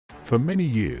For many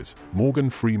years, Morgan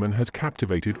Freeman has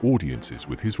captivated audiences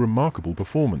with his remarkable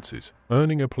performances,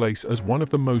 earning a place as one of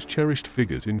the most cherished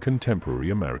figures in contemporary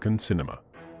American cinema.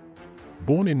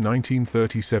 Born in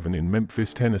 1937 in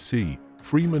Memphis, Tennessee,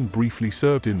 Freeman briefly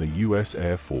served in the U.S.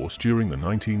 Air Force during the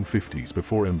 1950s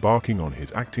before embarking on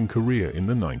his acting career in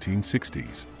the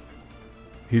 1960s.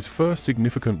 His first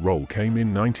significant role came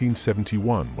in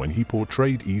 1971 when he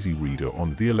portrayed Easy Reader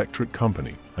on The Electric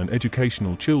Company, an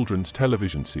educational children's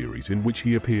television series in which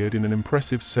he appeared in an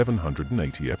impressive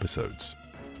 780 episodes.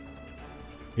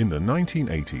 In the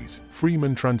 1980s,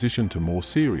 Freeman transitioned to more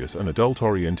serious and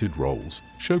adult-oriented roles,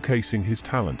 showcasing his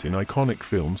talent in iconic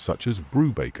films such as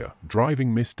Brubaker,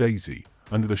 Driving Miss Daisy,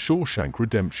 and The Shawshank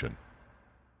Redemption.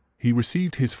 He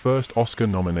received his first Oscar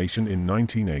nomination in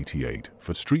 1988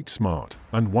 for Street Smart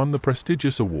and won the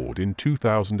prestigious award in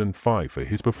 2005 for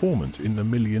his performance in The $1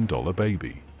 Million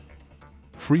Baby.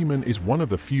 Freeman is one of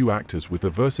the few actors with the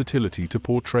versatility to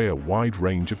portray a wide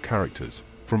range of characters,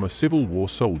 from a Civil War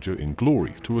soldier in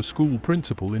Glory to a school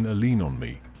principal in A Lean on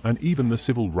Me, and even the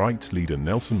civil rights leader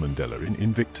Nelson Mandela in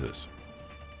Invictus.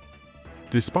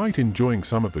 Despite enjoying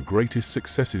some of the greatest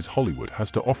successes Hollywood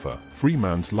has to offer,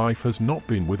 Freeman's life has not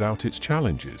been without its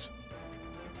challenges.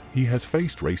 He has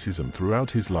faced racism throughout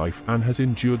his life and has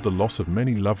endured the loss of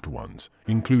many loved ones,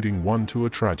 including one to a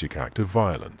tragic act of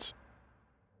violence.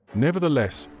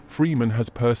 Nevertheless, Freeman has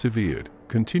persevered,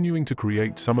 continuing to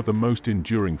create some of the most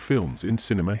enduring films in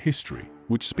cinema history,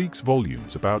 which speaks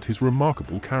volumes about his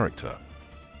remarkable character.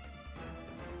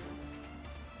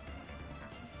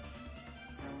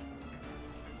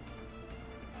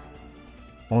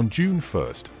 On June 1,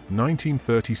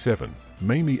 1937,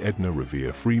 Mamie Edna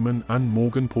Revere Freeman and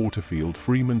Morgan Porterfield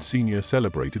Freeman Sr.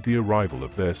 celebrated the arrival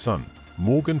of their son,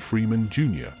 Morgan Freeman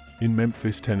Jr., in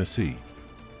Memphis, Tennessee.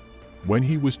 When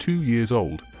he was 2 years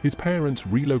old, his parents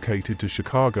relocated to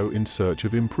Chicago in search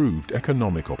of improved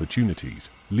economic opportunities,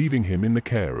 leaving him in the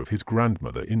care of his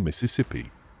grandmother in Mississippi.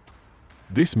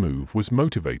 This move was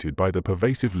motivated by the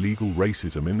pervasive legal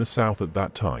racism in the South at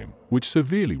that time, which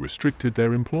severely restricted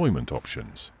their employment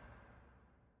options.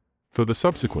 For the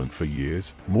subsequent 4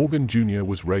 years, Morgan Jr.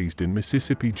 was raised in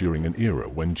Mississippi during an era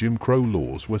when Jim Crow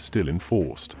laws were still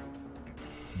enforced.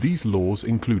 These laws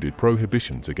included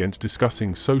prohibitions against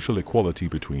discussing social equality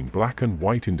between black and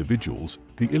white individuals,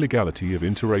 the illegality of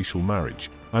interracial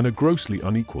marriage, and a grossly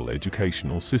unequal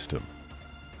educational system.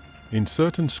 In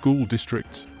certain school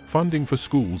districts, funding for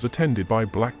schools attended by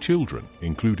black children,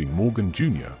 including Morgan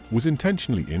Jr., was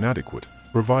intentionally inadequate,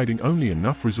 providing only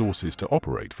enough resources to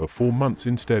operate for 4 months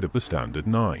instead of the standard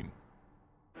 9.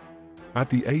 At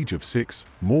the age of 6,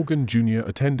 Morgan Jr.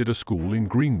 attended a school in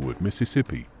Greenwood,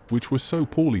 Mississippi, which was so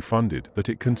poorly funded that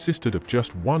it consisted of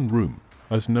just one room,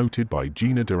 as noted by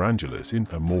Gina DeAngelis in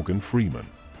A Morgan Freeman.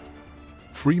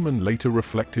 Freeman later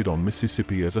reflected on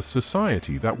Mississippi as a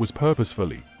society that was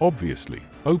purposefully, obviously,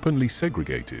 openly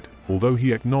segregated, although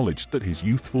he acknowledged that his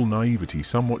youthful naivety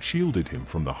somewhat shielded him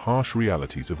from the harsh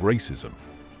realities of racism.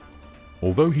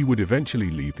 Although he would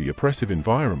eventually leave the oppressive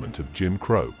environment of Jim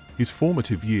Crow, his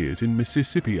formative years in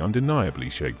Mississippi undeniably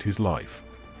shaped his life.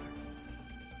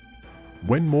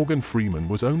 When Morgan Freeman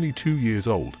was only 2 years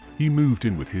old, he moved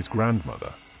in with his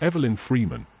grandmother, Evelyn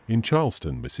Freeman, in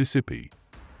Charleston, Mississippi.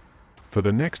 For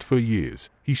the next 4 years,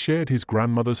 he shared his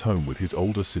grandmother's home with his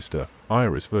older sister,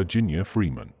 Iris Virginia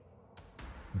Freeman.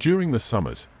 During the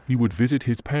summers, he would visit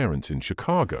his parents in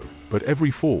Chicago, but every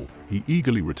fall, he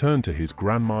eagerly returned to his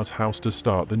grandma's house to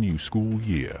start the new school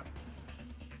year.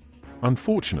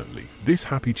 Unfortunately, this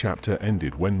happy chapter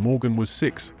ended when Morgan was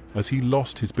 6, as he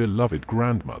lost his beloved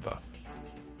grandmother.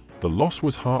 The loss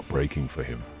was heartbreaking for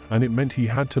him, and it meant he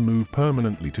had to move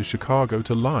permanently to Chicago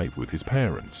to live with his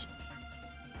parents.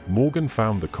 Morgan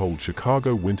found the cold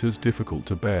Chicago winters difficult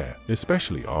to bear,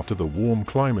 especially after the warm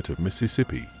climate of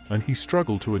Mississippi, and he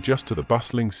struggled to adjust to the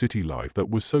bustling city life that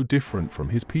was so different from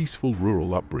his peaceful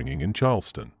rural upbringing in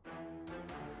Charleston.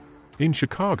 In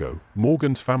Chicago,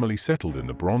 Morgan's family settled in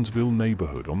the Bronzeville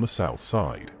neighborhood on the south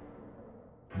side.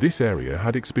 This area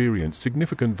had experienced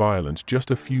significant violence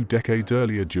just a few decades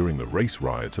earlier during the race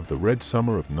riots of the Red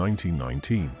Summer of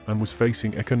 1919 and was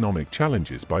facing economic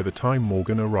challenges by the time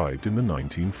Morgan arrived in the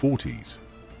 1940s.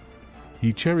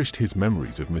 He cherished his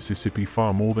memories of Mississippi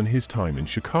far more than his time in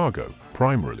Chicago,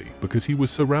 primarily because he was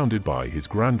surrounded by his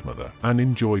grandmother and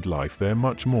enjoyed life there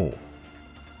much more.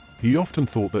 He often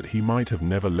thought that he might have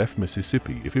never left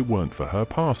Mississippi if it weren't for her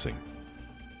passing.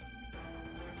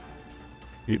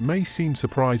 It may seem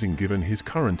surprising given his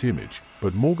current image,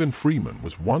 but Morgan Freeman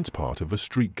was once part of a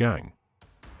street gang.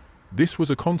 This was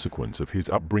a consequence of his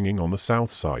upbringing on the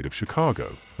south side of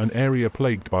Chicago, an area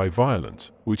plagued by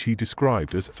violence, which he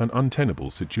described as an untenable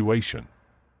situation.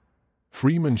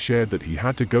 Freeman shared that he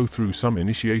had to go through some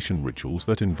initiation rituals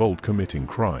that involved committing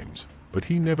crimes, but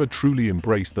he never truly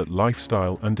embraced that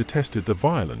lifestyle and detested the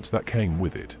violence that came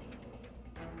with it.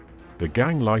 The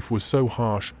gang life was so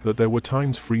harsh that there were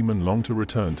times Freeman longed to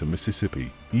return to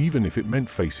Mississippi, even if it meant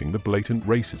facing the blatant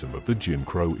racism of the Jim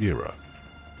Crow era.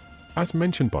 As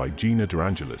mentioned by Jeanette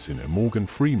Adair Bradshaw in Morgan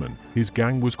Freeman, his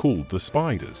gang was called the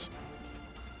Spiders.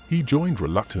 He joined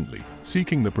reluctantly,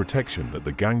 seeking the protection that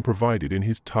the gang provided in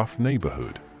his tough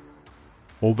neighborhood.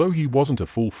 Although he wasn't a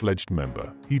full-fledged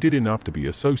member, he did enough to be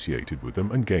associated with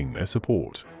them and gain their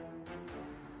support.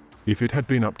 If it had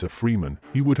been up to Freeman,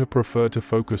 he would have preferred to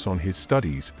focus on his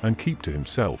studies and keep to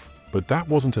himself, but that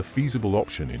wasn't a feasible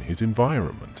option in his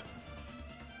environment.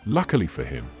 Luckily for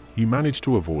him, he managed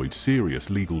to avoid serious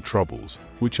legal troubles,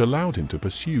 which allowed him to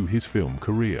pursue his film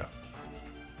career.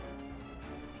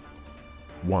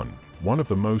 One of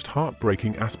the most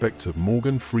heartbreaking aspects of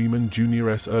Morgan Freeman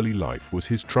Jr.'s early life was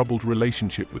his troubled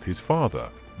relationship with his father,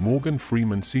 Morgan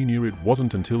Freeman Sr. It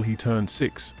wasn't until he turned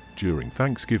 6, during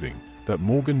Thanksgiving, that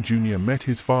Morgan Jr. met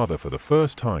his father for the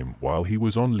first time while he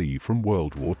was on leave from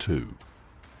World War II.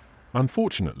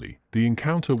 Unfortunately, the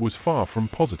encounter was far from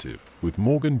positive, with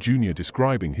Morgan Jr.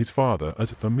 describing his father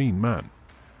as a mean man.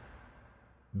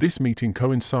 This meeting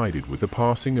coincided with the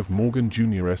passing of Morgan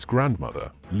Jr.'s grandmother,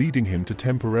 leading him to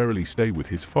temporarily stay with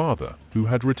his father, who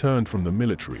had returned from the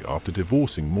military after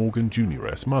divorcing Morgan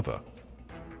Jr.'s mother.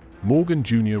 Morgan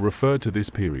Jr. referred to this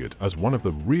period as one of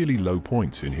the really low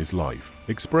points in his life,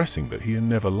 expressing that he had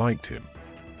never liked him.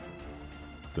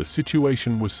 The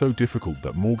situation was so difficult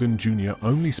that Morgan Jr.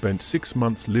 only spent 6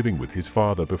 months living with his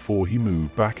father before he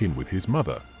moved back in with his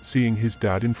mother, seeing his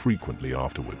dad infrequently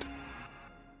afterward.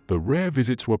 The rare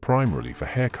visits were primarily for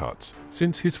haircuts,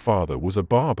 since his father was a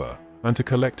barber, and to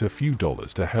collect a few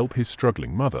dollars to help his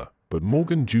struggling mother, but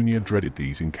Morgan Jr. dreaded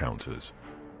these encounters.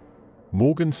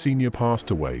 Morgan Sr.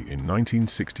 passed away in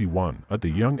 1961 at the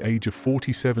young age of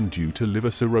 47 due to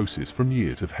liver cirrhosis from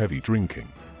years of heavy drinking.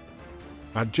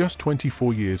 At just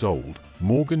 24 years old,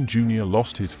 Morgan Jr.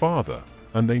 lost his father,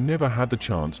 and they never had the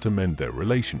chance to mend their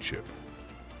relationship.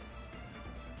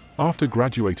 After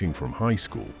graduating from high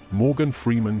school, Morgan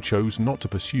Freeman chose not to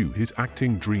pursue his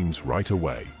acting dreams right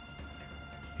away.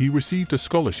 He received a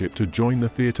scholarship to join the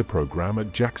theater program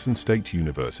at Jackson State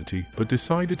University, but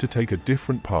decided to take a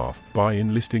different path by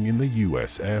enlisting in the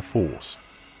U.S. Air Force.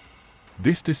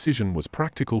 This decision was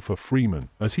practical for Freeman,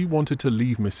 as he wanted to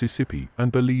leave Mississippi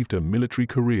and believed a military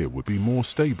career would be more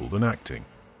stable than acting.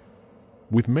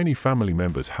 With many family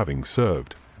members having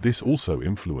served, this also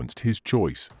influenced his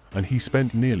choice, and he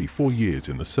spent nearly 4 years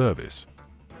in the service.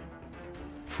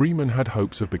 Freeman had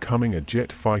hopes of becoming a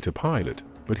jet fighter pilot,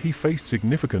 but he faced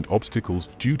significant obstacles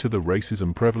due to the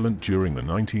racism prevalent during the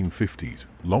 1950s,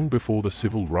 long before the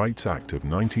Civil Rights Act of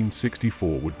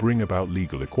 1964 would bring about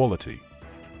legal equality.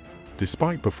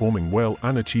 Despite performing well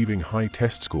and achieving high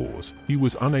test scores, he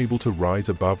was unable to rise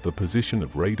above the position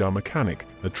of radar mechanic,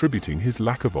 attributing his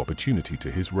lack of opportunity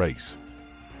to his race.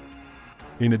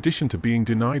 In addition to being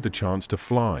denied the chance to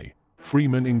fly,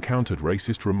 Freeman encountered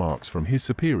racist remarks from his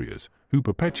superiors, who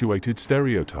perpetuated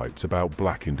stereotypes about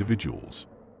black individuals.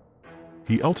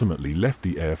 He ultimately left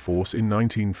the Air Force in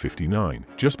 1959,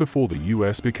 just before the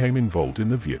U.S. became involved in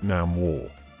the Vietnam War.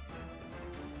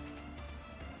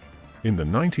 In the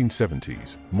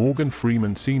 1970s, Morgan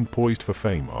Freeman seemed poised for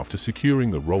fame after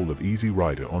securing the role of Easy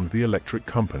Rider on The Electric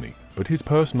Company, but his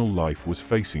personal life was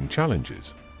facing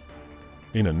challenges.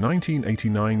 In a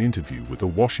 1989 interview with The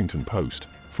Washington Post,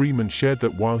 Freeman shared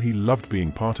that while he loved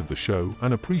being part of the show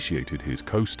and appreciated his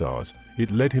co-stars,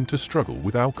 it led him to struggle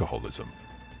with alcoholism.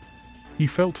 He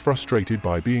felt frustrated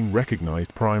by being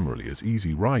recognized primarily as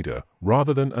Easy Rider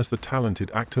rather than as the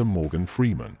talented actor Morgan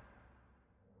Freeman.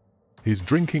 His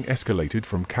drinking escalated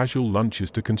from casual lunches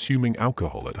to consuming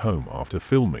alcohol at home after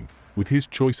filming, with his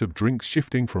choice of drinks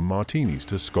shifting from martinis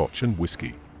to scotch and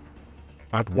whiskey.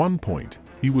 At one point,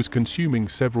 he was consuming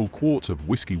several quarts of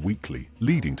whiskey weekly,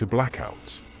 leading to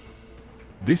blackouts.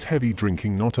 This heavy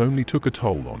drinking not only took a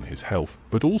toll on his health,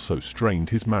 but also strained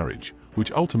his marriage,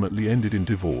 which ultimately ended in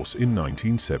divorce in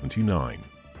 1979.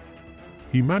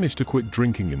 He managed to quit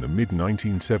drinking in the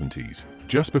mid-1970s,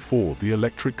 just before The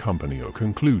Electric Company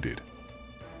concluded.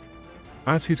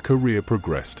 As his career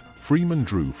progressed, Freeman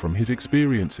drew from his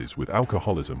experiences with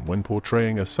alcoholism when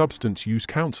portraying a substance use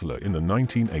counselor in the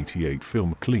 1988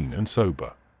 film Clean and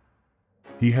Sober.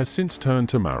 He has since turned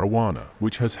to marijuana,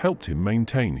 which has helped him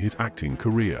maintain his acting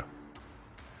career.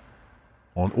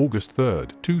 On August 3,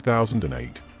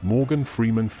 2008, Morgan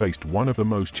Freeman faced one of the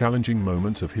most challenging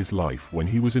moments of his life when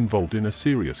he was involved in a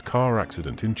serious car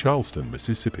accident in Charleston,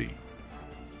 Mississippi.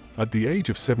 At the age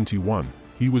of 71,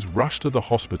 he was rushed to the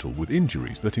hospital with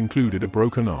injuries that included a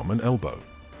broken arm and elbow.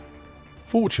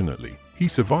 Fortunately, he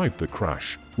survived the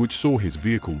crash, which saw his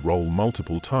vehicle roll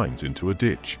multiple times into a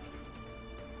ditch.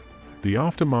 The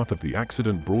aftermath of the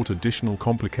accident brought additional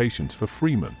complications for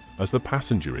Freeman, as the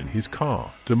passenger in his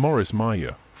car, DeMaurice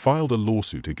Meyer, filed a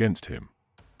lawsuit against him.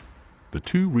 The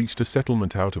two reached a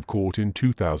settlement out of court in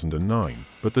 2009,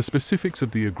 but the specifics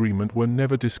of the agreement were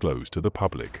never disclosed to the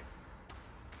public.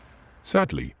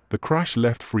 Sadly, the crash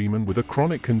left Freeman with a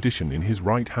chronic condition in his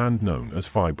right hand known as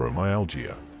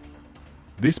fibromyalgia.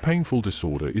 This painful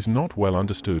disorder is not well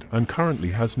understood and currently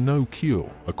has no cure,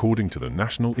 according to the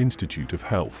National Institute of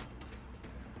Health.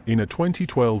 In a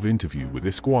 2012 interview with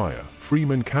Esquire,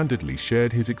 Freeman candidly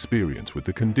shared his experience with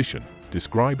the condition,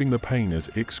 describing the pain as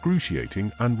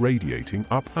excruciating and radiating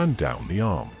up and down the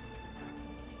arm.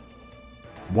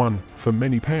 For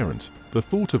many parents, the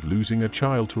thought of losing a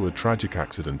child to a tragic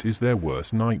accident is their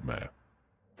worst nightmare.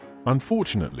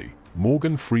 Unfortunately,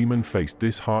 Morgan Freeman faced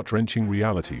this heart-wrenching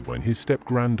reality when his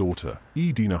step-granddaughter,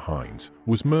 Deena Hines,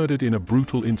 was murdered in a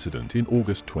brutal incident in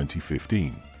August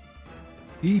 2015.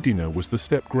 Deena was the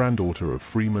step-granddaughter of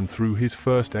Freeman through his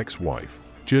first ex-wife,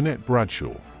 Jeanette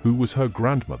Bradshaw, who was her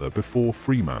grandmother before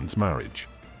Freeman's marriage.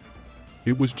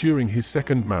 It was during his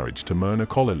second marriage to Myrna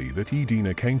Colley-Lee that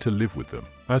Deena came to live with them,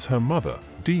 as her mother,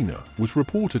 Deena, was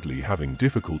reportedly having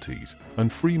difficulties,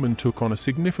 and Freeman took on a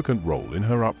significant role in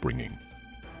her upbringing.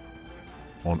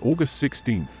 On August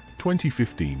 16,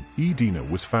 2015, Deena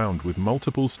was found with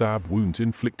multiple stab wounds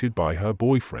inflicted by her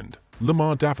boyfriend,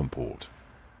 Lamar Davenport.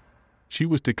 She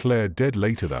was declared dead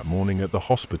later that morning at the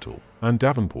hospital, and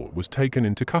Davenport was taken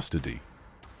into custody.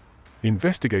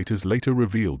 Investigators later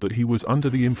revealed that he was under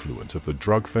the influence of the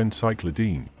drug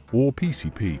phencyclidine, or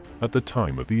PCP, at the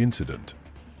time of the incident.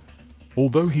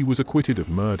 Although he was acquitted of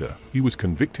murder, he was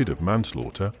convicted of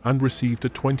manslaughter and received a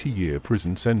 20-year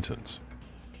prison sentence.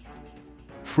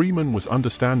 Freeman was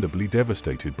understandably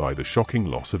devastated by the shocking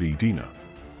loss of Deena.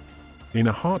 In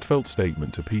a heartfelt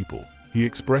statement to People, he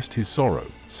expressed his sorrow,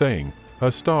 saying,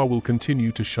 "Her star will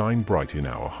continue to shine bright in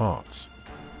our hearts."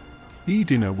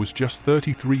 Deena was just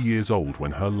 33 years old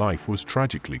when her life was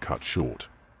tragically cut short.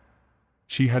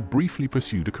 She had briefly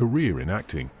pursued a career in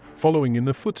acting, following in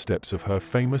the footsteps of her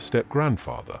famous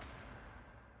step-grandfather.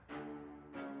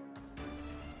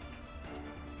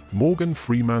 Morgan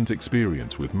Freeman's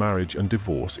experience with marriage and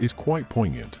divorce is quite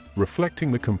poignant,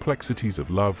 reflecting the complexities of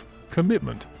love,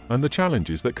 commitment, and the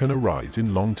challenges that can arise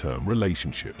in long-term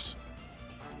relationships.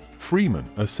 Freeman,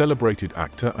 a celebrated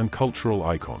actor and cultural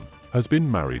icon, has been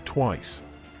married twice.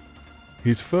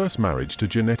 His first marriage to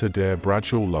Jeanette Adair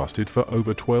Bradshaw lasted for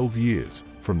over 12 years,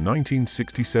 from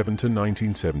 1967 to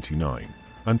 1979,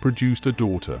 and produced a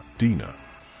daughter, Deena.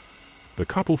 The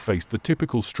couple faced the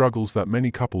typical struggles that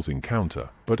many couples encounter,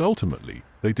 but ultimately,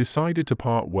 they decided to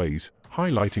part ways,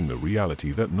 highlighting the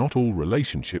reality that not all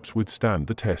relationships withstand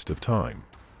the test of time.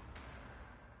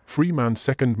 Freeman's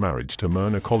second marriage to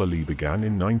Myrna Colley-Lee began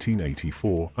in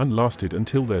 1984 and lasted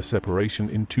until their separation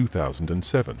in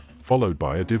 2007, followed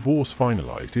by a divorce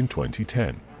finalized in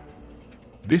 2010.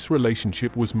 This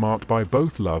relationship was marked by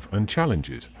both love and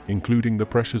challenges, including the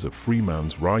pressures of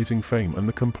Freeman's rising fame and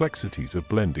the complexities of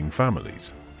blending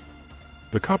families.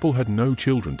 The couple had no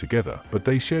children together, but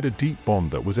they shared a deep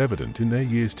bond that was evident in their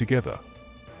years together.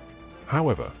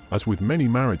 However, as with many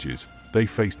marriages, they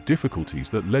faced difficulties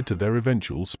that led to their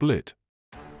eventual split.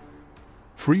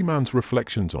 Freeman's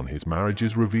reflections on his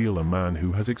marriages reveal a man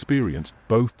who has experienced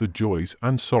both the joys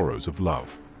and sorrows of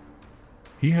love.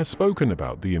 He has spoken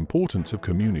about the importance of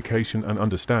communication and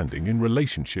understanding in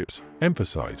relationships,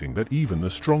 emphasizing that even the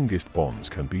strongest bonds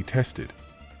can be tested.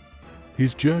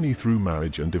 His journey through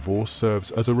marriage and divorce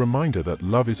serves as a reminder that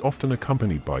love is often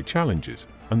accompanied by challenges,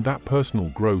 and that personal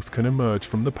growth can emerge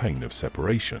from the pain of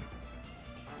separation.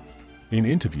 In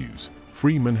interviews,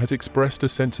 Freeman has expressed a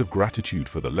sense of gratitude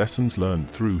for the lessons learned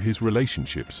through his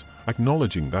relationships,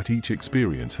 acknowledging that each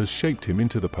experience has shaped him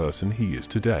into the person he is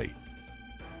today.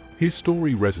 His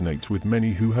story resonates with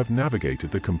many who have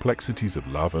navigated the complexities of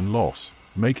love and loss,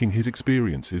 making his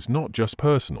experiences not just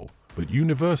personal, but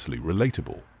universally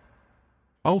relatable.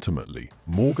 Ultimately,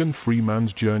 Morgan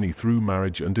Freeman's journey through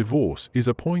marriage and divorce is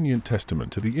a poignant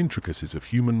testament to the intricacies of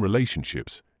human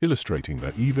relationships, illustrating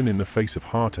that even in the face of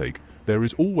heartache, there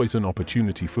is always an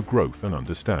opportunity for growth and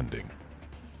understanding.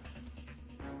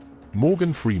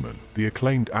 Morgan Freeman, the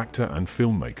acclaimed actor and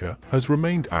filmmaker, has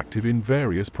remained active in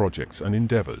various projects and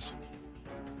endeavors.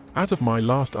 As of my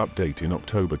last update in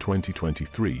October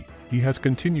 2023, he has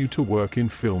continued to work in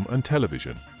film and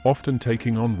television, often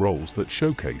taking on roles that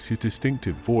showcase his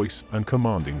distinctive voice and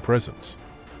commanding presence.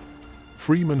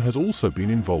 Freeman has also been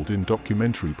involved in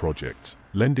documentary projects,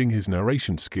 lending his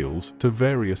narration skills to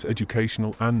various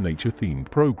educational and nature-themed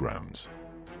programs.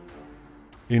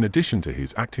 In addition to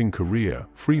his acting career,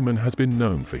 Freeman has been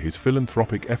known for his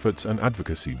philanthropic efforts and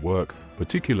advocacy work,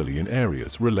 particularly in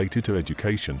areas related to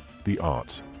education, the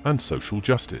arts, and social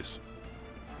justice.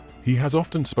 He has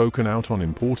often spoken out on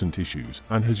important issues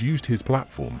and has used his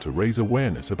platform to raise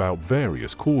awareness about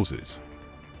various causes.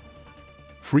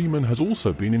 Freeman has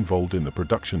also been involved in the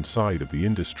production side of the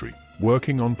industry,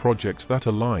 working on projects that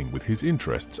align with his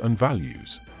interests and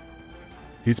values.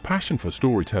 His passion for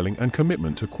storytelling and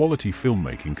commitment to quality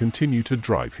filmmaking continue to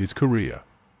drive his career.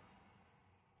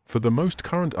 For the most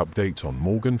current updates on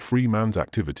Morgan Freeman's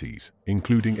activities,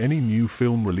 including any new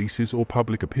film releases or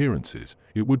public appearances,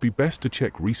 it would be best to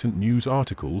check recent news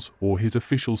articles or his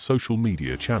official social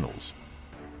media channels.